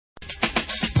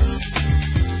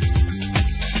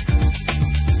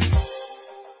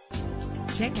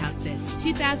Check out this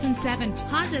 2007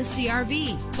 Honda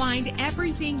CR-V. Find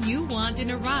everything you want in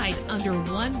a ride under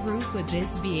one roof with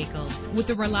this vehicle. With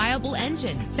a reliable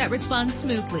engine that responds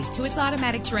smoothly to its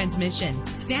automatic transmission.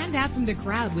 Stand out from the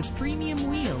crowd with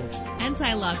premium wheels.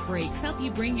 Anti-lock brakes help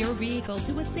you bring your vehicle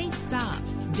to a safe stop.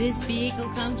 This vehicle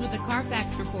comes with a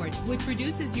Carfax report, which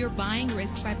reduces your buying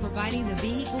risk by providing the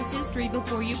vehicle's history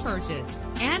before you purchase.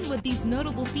 And with these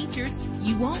notable features,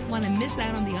 you won't want to miss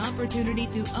out on the opportunity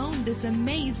to own this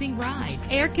amazing ride.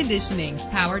 Air conditioning,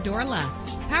 power door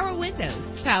locks, power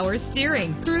windows, power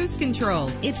steering, cruise control.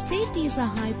 If safety is a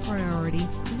high priority,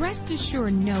 rest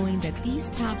assured knowing that these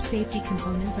top safety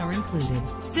components are included.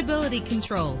 Stability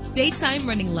control, daytime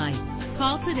running lights.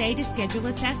 Call today to schedule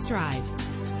a test drive.